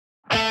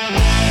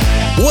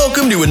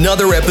Welcome to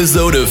another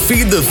episode of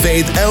Feed the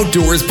Faith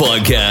Outdoors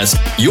Podcast,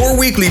 your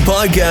weekly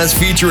podcast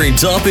featuring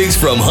topics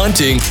from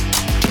hunting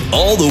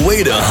all the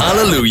way to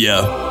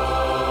hallelujah.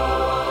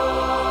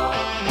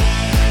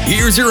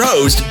 Here's your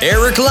host,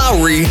 Eric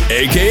Lowry,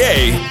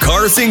 aka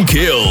Carson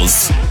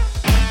Kills.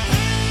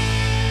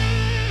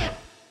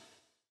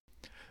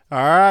 All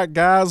right,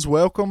 guys,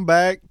 welcome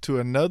back to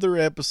another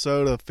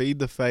episode of Feed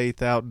the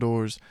Faith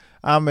Outdoors.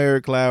 I'm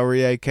Eric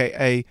Lowry,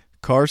 aka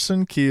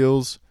Carson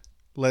Kills.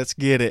 Let's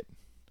get it.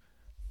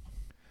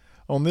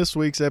 On this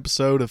week's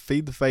episode of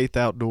Feed the Faith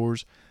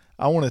Outdoors,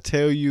 I want to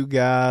tell you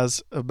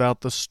guys about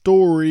the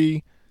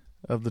story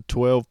of the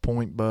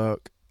 12-point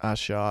buck I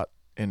shot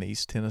in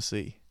East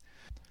Tennessee.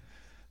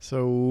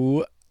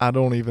 So I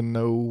don't even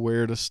know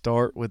where to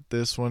start with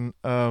this one.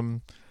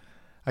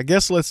 I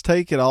guess let's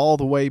take it all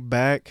the way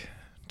back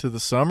to the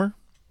summer.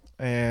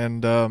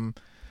 And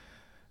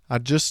I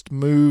just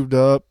moved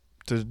up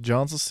to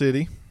Johnson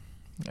City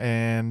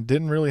and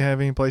didn't really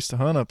have any place to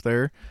hunt up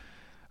there.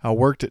 I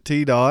worked at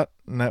TDOT,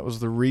 and that was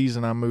the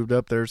reason I moved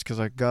up there, is because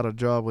I got a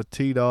job with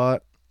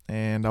TDOT,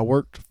 and I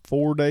worked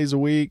 4 days a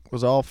week,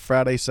 was off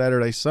Friday,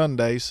 Saturday,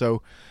 Sunday,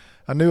 so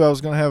I knew I was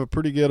going to have a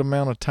pretty good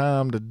amount of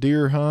time to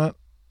deer hunt,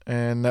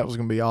 and that was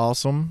going to be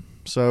awesome.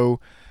 So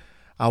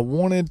I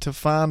wanted to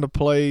find a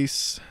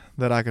place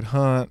that I could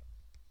hunt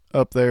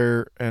up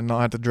there and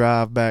not have to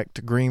drive back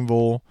to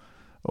Greenville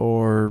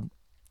or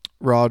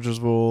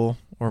Rogersville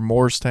or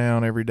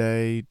Morristown every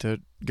day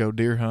to go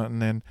deer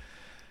hunting. And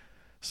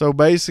so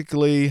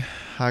basically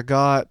I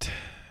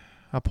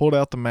pulled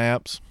out the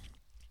maps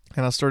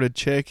and I started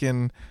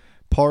checking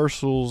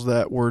parcels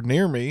that were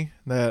near me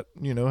that,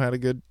 you know, had a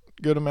good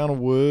amount of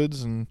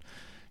woods and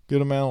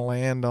good amount of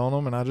land on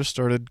them. And I just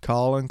started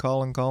calling.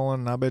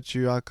 And I bet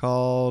you I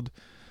called,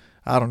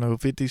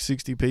 50,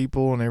 60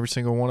 people, and every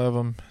single one of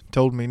them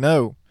told me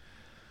no.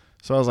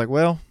 So I was like,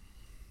 well,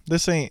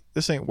 this ain't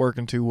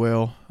working too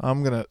well.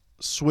 I'm going to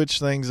switch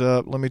things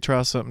up. Let me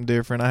try something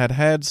different. I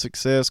had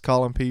success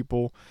calling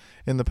people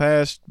in the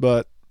past,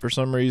 but for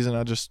some reason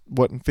I just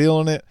wasn't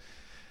feeling it,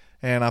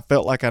 and I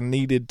felt like I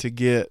needed to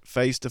get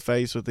face to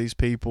face with these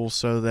people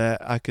so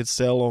that I could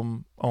sell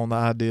them on the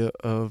idea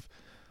of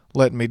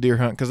letting me deer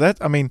hunt. Because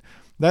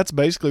that's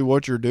basically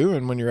what you're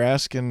doing when you're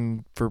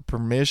asking for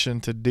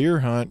permission to deer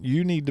hunt.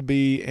 You need to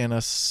be in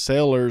a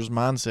seller's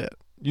mindset.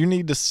 You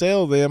need to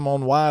sell them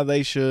on why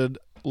they should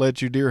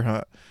let you deer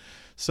hunt.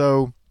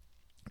 So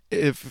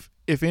if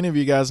any of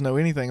you guys know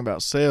anything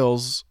about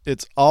sales,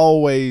 it's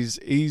always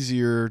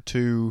easier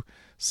to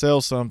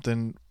sell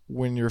something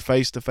when you're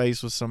face to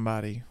face with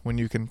somebody, when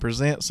you can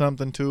present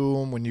something to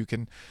them, when you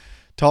can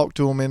talk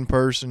to them in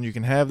person, you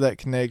can have that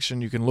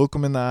connection, you can look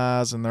them in the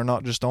eyes, and they're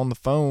not just on the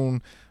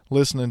phone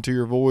listening to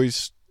your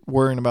voice,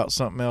 worrying about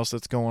something else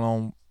that's going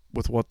on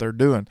with what they're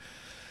doing.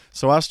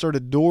 So I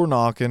started door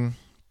knocking,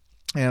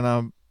 and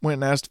I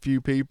went and asked a few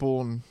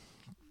people, and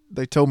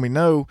they told me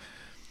no.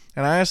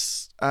 And I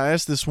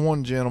asked this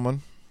one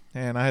gentleman,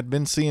 and I had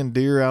been seeing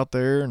deer out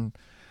there, and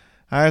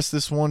I asked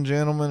this one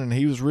gentleman, and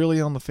he was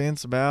really on the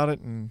fence about it,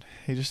 and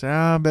he just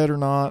said, better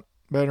not,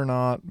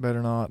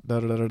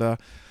 da-da-da-da-da.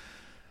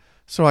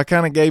 So I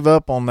kind of gave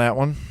up on that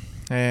one,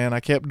 and I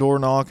kept door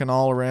knocking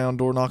all around,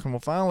 door knocking. Well,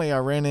 finally I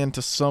ran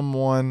into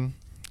someone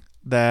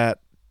that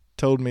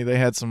told me they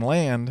had some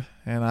land,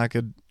 and I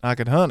could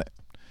hunt it.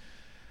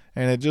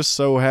 And it just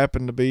so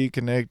happened to be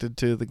connected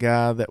to the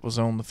guy that was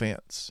on the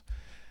fence.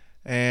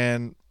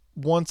 And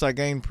once I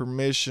gained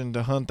permission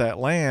to hunt that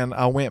land,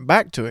 I went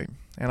back to him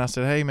and I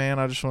said, hey man,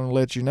 I just want to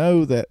let you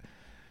know that,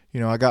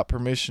 I got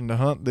permission to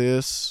hunt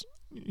this,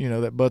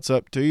 that butts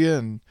up to you.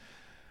 And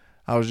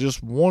I was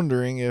just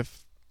wondering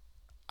if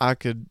I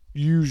could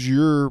use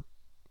your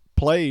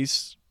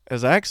place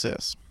as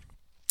access.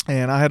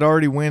 And I had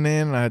already went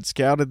in and I had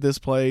scouted this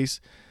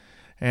place,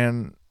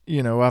 and,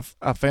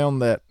 I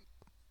found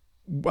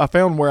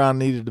where I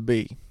needed to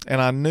be.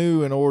 And I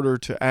knew in order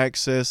to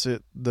access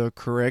it the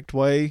correct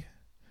way,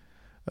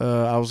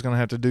 I was going to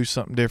have to do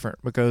something different,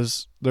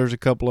 because there's a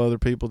couple other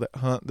people that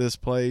hunt this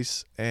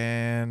place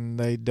and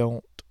they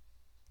don't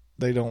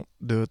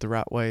do it the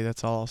right way.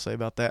 That's all I'll say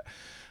about that.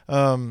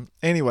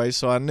 Anyway,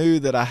 so I knew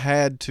that I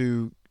had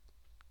to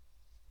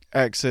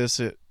access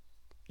it,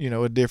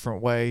 a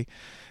different way.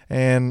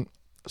 And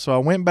so I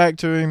went back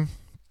to him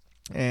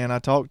and I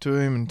talked to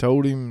him and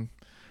told him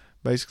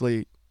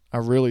basically I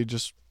really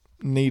just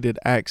needed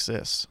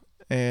access.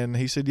 And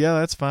he said, yeah,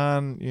 that's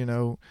fine.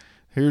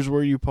 Here's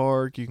where you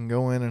park. You can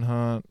go in and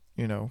hunt,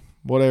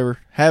 whatever.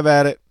 Have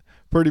at it.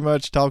 Pretty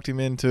much talked him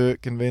into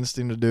it, convinced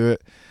him to do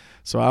it.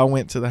 So I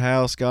went to the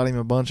house, got him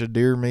a bunch of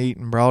deer meat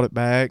and brought it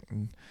back,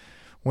 and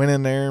went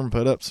in there and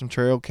put up some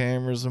trail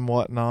cameras and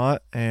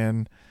whatnot,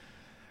 and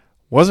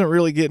wasn't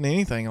really getting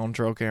anything on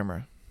trail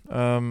camera.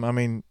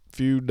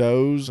 Few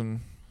does and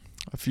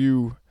a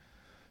few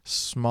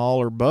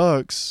smaller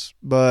bucks,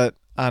 but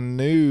I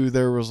knew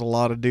there was a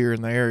lot of deer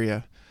in the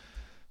area.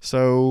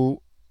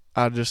 So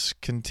I just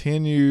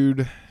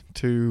continued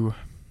to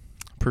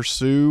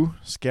pursue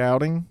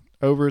scouting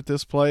over at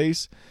this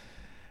place,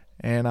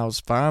 and I was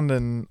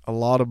finding a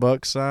lot of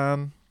buck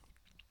sign.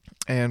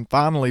 And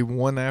finally,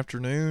 one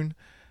afternoon,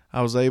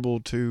 I was able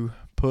to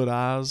put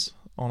eyes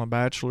on a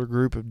bachelor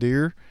group of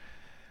deer.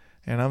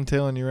 And I'm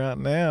telling you right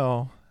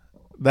now,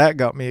 that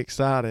got me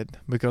excited,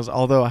 because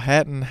although I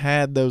hadn't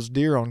had those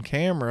deer on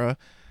camera,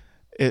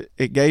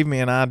 it gave me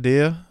an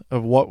idea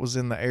of what was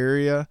in the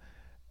area.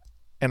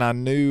 And I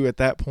knew at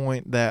that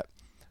point that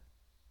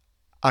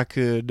I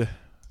could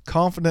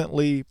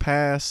confidently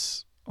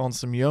pass on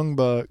some young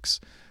bucks,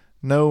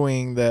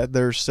 knowing that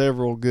there's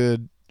several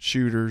good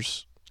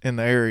shooters in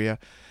the area.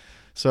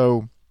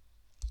 So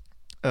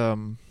me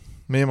and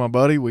my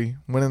buddy, we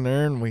went in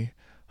there and we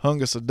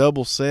hung us a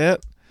double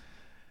set.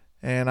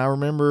 And I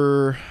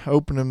remember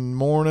opening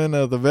morning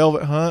of the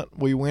velvet hunt,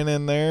 we went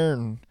in there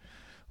and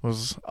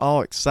was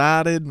all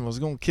excited and was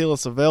going to kill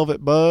us a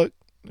velvet buck.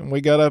 And we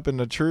got up in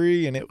the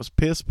tree and it was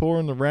piss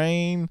pouring the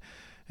rain.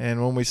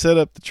 And when we set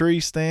up the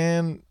tree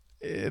stand,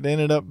 it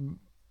ended up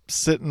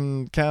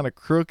sitting kind of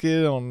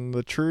crooked on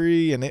the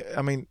tree.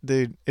 And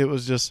dude, it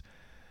was just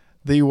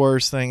the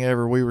worst thing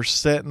ever. We were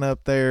setting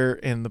up there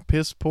in the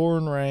piss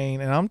pouring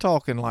rain, and I'm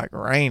talking like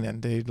raining,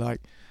 dude.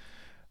 Like,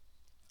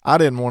 I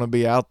didn't want to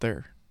be out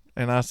there.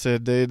 And I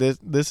said, dude,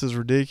 this is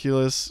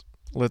ridiculous.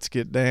 Let's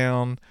get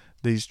down.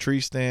 These tree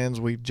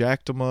stands, we've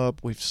jacked them up.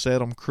 We've set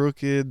them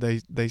crooked.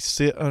 They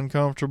sit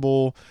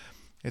uncomfortable.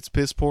 It's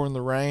piss pouring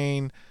the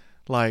rain.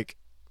 Like,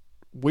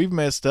 we've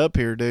messed up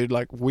here, dude.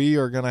 Like, we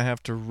are going to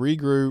have to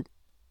regroup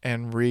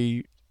and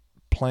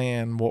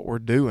replan what we're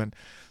doing.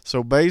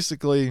 So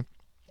basically,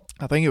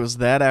 I think it was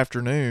that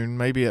afternoon,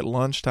 maybe at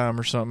lunchtime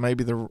or something.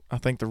 Maybe I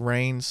think the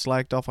rain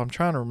slacked off. I'm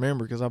trying to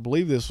remember, because I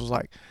believe this was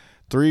like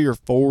 3 or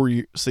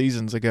 4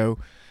 seasons ago.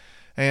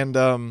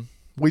 And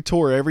we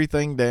tore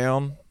everything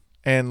down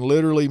and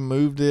literally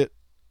moved it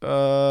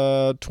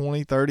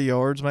 20, 30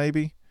 yards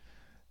maybe,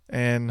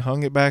 and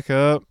hung it back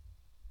up.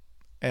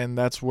 And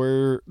that's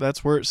where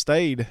it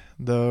stayed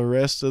the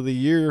rest of the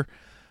year.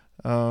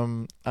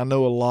 I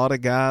know a lot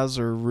of guys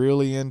are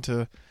really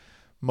into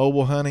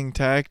mobile hunting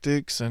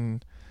tactics,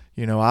 and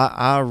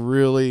I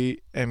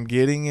really am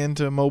getting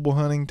into mobile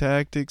hunting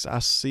tactics. I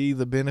see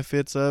the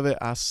benefits of it.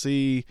 I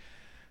see,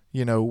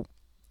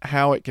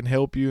 how it can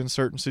help you in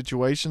certain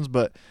situations.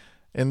 But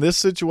in this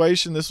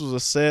situation, this was a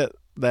set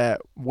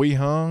that we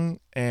hung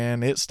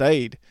and it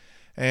stayed.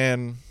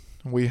 And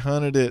we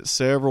hunted it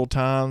several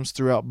times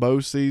throughout bow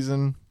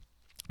season.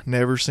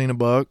 Never seen a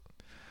buck.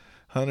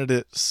 Hunted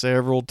it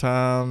several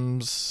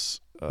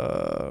times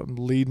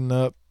leading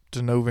up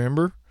to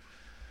November.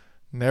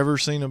 Never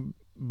seen a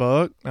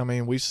buck. I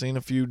mean, we've seen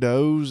a few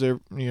does,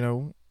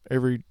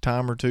 every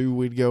time or two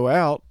we'd go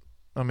out.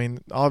 I mean,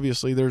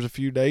 obviously there's a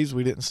few days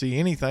we didn't see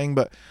anything,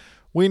 but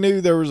we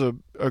knew there was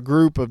a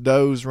group of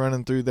does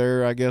running through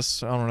there. I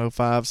guess, I don't know,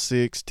 5,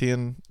 6,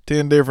 10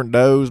 different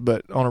does,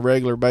 but on a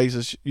regular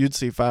basis, you'd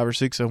see 5 or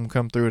 6 of them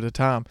come through at a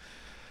time.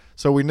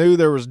 So we knew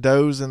there was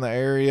does in the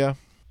area,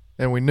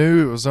 and we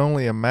knew it was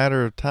only a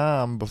matter of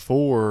time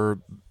before,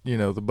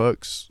 the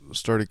bucks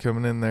started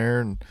coming in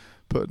there and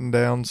putting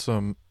down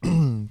some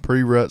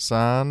pre-rut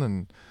sign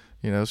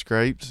and,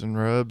 scrapes and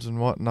rubs and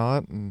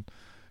whatnot, and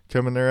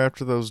coming there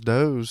after those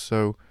does.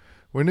 So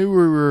we knew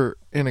we were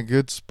in a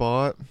good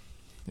spot.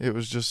 It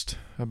was just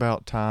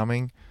about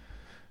timing.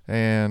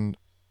 And,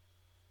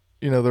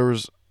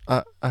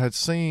 I had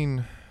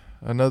seen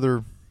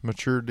another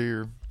mature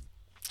deer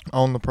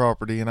on the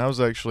property, and I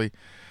was actually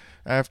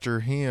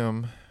after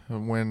him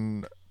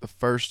when the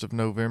 1st of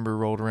November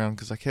rolled around,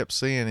 because I kept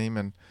seeing him,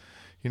 and,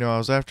 I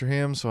was after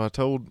him. So I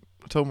told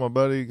my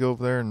buddy to go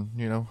over there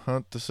and,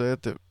 hunt the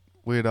set that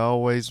we had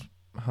always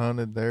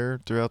hunted there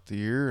throughout the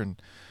year.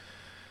 And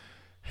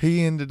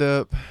he ended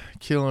up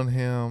killing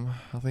him.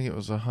 I think it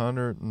was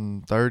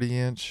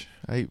 130-inch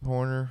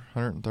 8-pointer,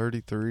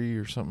 133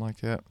 or something like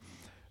that.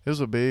 It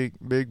was a big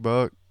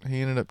buck.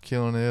 He ended up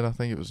killing it. I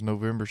think it was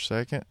November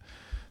 2nd.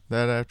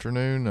 That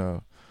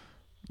afternoon,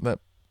 that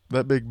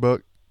big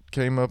buck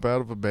came up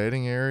out of a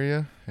bedding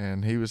area,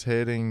 and he was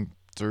heading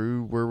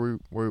through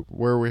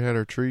where we had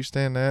our tree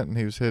stand at, and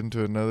he was heading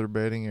to another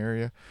bedding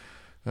area.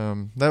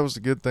 That was the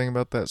good thing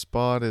about that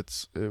spot.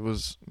 It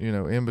was,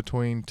 in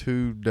between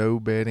 2 doe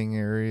bedding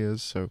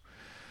areas, so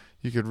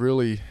you could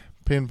really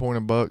pinpoint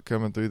a buck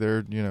coming through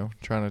there,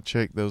 trying to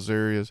check those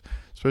areas,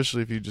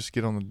 especially if you just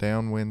get on the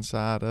downwind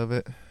side of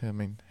it. I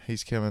mean,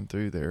 he's coming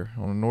through there.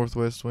 On a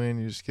northwest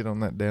wind, you just get on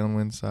that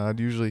downwind side.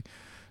 Usually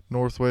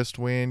northwest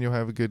wind, you'll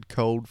have a good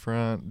cold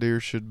front. Deer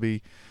should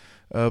be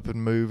up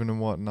and moving and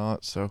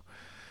whatnot. So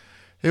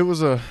it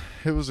was a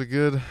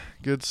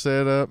good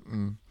setup,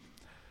 and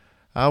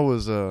I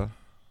was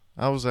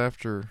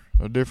after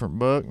a different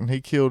buck, and he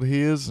killed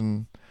his,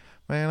 and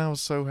man, I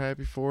was so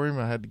happy for him.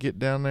 I had to get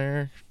down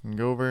there and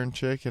go over and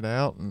check it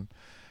out, and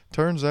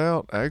turns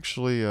out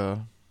actually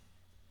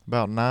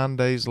about 9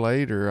 days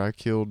later I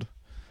killed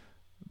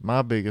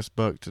my biggest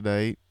buck to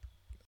date.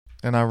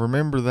 And I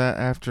remember that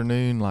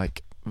afternoon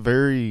like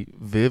very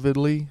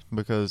vividly,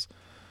 because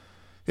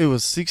it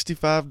was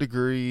 65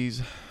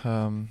 degrees,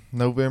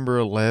 November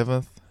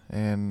 11th,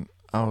 and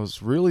I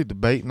was really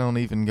debating on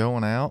even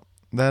going out.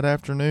 that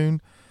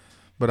afternoon,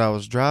 but I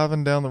was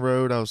driving down the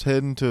road. I was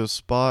heading to a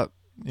spot,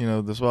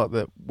 the spot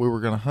that we were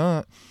going to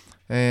hunt,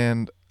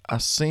 and I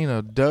seen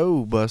a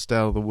doe bust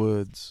out of the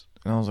woods.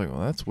 And I was like,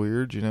 well, that's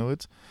weird.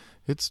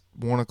 It's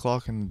 1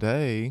 o'clock in the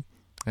day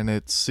and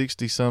it's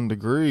 60 some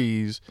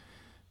degrees.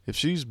 If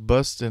she's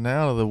busting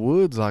out of the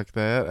woods like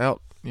that,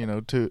 out,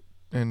 to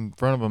in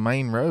front of a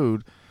main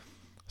road,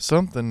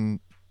 something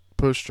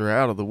pushed her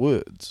out of the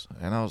woods.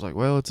 And I was like,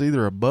 well, it's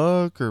either a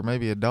buck or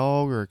maybe a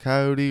dog or a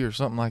coyote or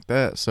something like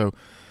that. So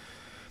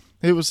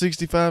it was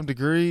 65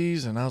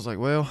 degrees, and I was like,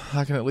 well,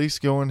 I can at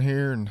least go in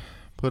here and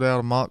put out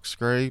a mock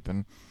scrape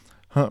and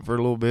hunt for a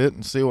little bit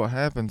and see what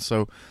happens.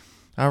 So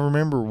I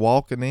remember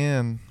walking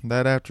in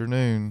that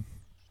afternoon.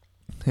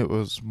 It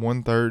was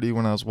 1:30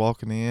 when I was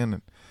walking in,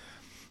 and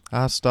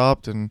I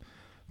stopped and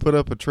put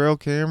up a trail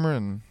camera,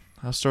 and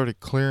I started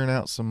clearing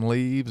out some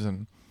leaves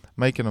and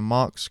making a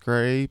mock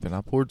scrape, and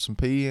I poured some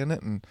pee in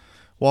it and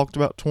walked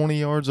about 20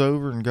 yards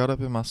over and got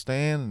up in my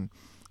stand, and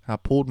I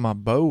pulled my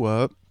bow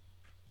up,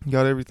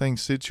 got everything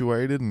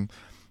situated, and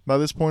by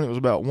this point it was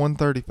about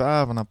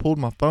 1:35, and I pulled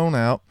my phone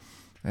out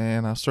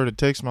and I started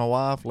texting my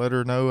wife, let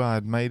her know I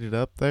had made it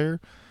up there,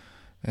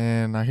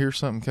 and I hear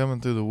something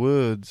coming through the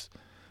woods,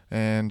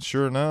 and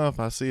sure enough,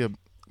 I see a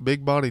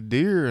big-bodied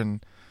deer,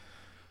 and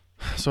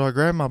so I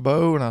grabbed my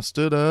bow and I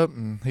stood up,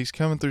 and he's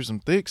coming through some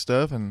thick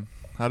stuff, and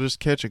I just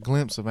catch a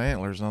glimpse of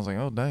antlers, and I was like,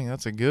 oh, dang,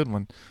 that's a good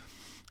one.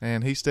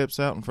 And he steps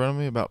out in front of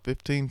me about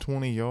 15,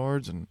 20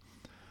 yards and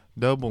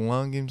double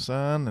lung him,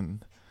 son,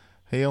 and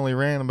he only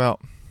ran about,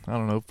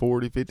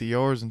 40, 50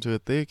 yards into a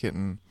thicket,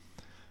 and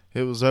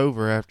it was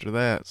over after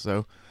that.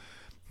 So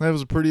that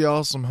was a pretty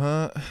awesome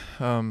hunt.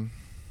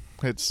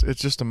 It's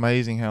just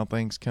amazing how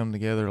things come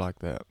together like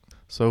that.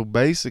 So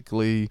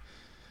basically,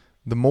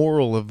 the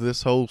moral of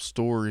this whole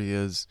story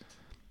is,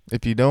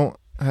 if you don't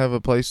have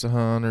a place to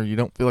hunt, or you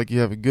don't feel like you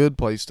have a good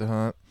place to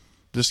hunt,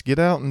 just get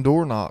out and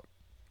door knock.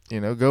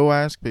 Go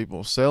ask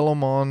people, sell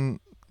them on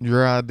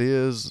your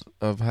ideas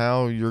of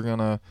how you're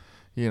gonna,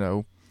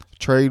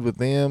 trade with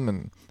them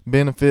and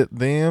benefit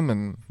them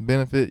and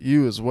benefit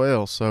you as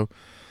well. So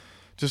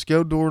just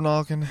go door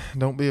knocking.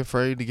 Don't be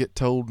afraid to get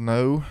told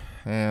no,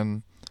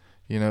 and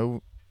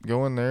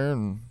go in there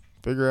and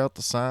figure out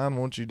the sign.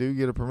 Once you do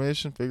get a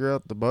permission, figure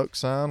out the buck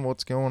sign,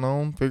 what's going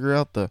on, figure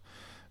out the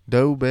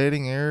doe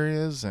bedding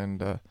areas,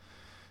 and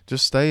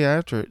just stay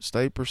after it.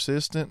 Stay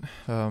persistent.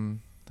 When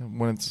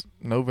it's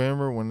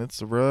November, when it's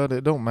the rut,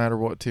 it don't matter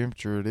what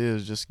temperature it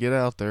is. Just get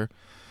out there,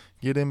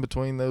 get in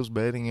between those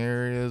bedding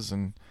areas,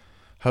 and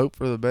hope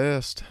for the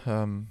best.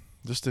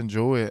 Just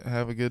enjoy it.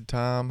 Have a good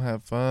time.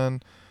 Have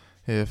fun.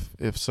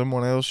 If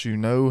someone else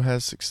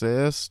has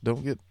success,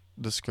 don't get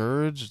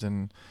discouraged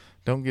and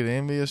don't get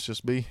envious.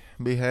 Just be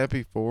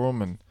happy for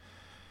them.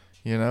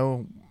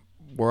 And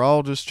we're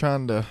all just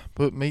trying to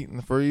put meat in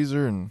the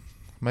freezer and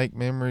make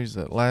memories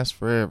that last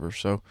forever.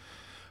 So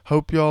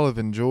hope y'all have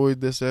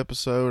enjoyed this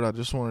episode. I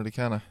just wanted to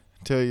kind of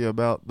tell you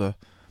about the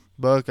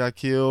buck I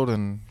killed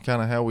and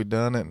kind of how we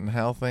done it and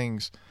how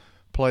things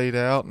played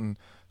out, and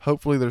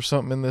hopefully there's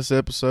something in this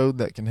episode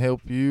that can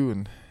help you.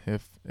 And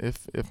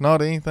if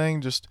not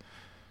anything, just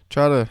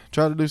try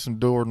to do some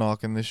door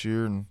knocking this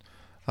year, and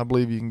I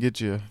believe you can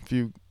get you a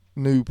few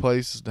new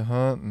places to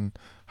hunt, and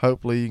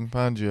hopefully you can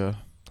find you a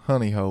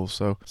honey hole.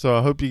 So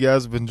I hope you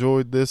guys have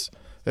enjoyed this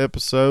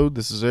episode.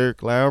 This is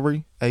Eric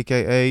Lowry,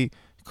 aka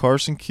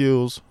Carson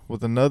Kills,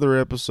 with another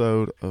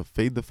episode of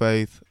Feed the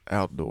Faith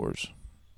Outdoors.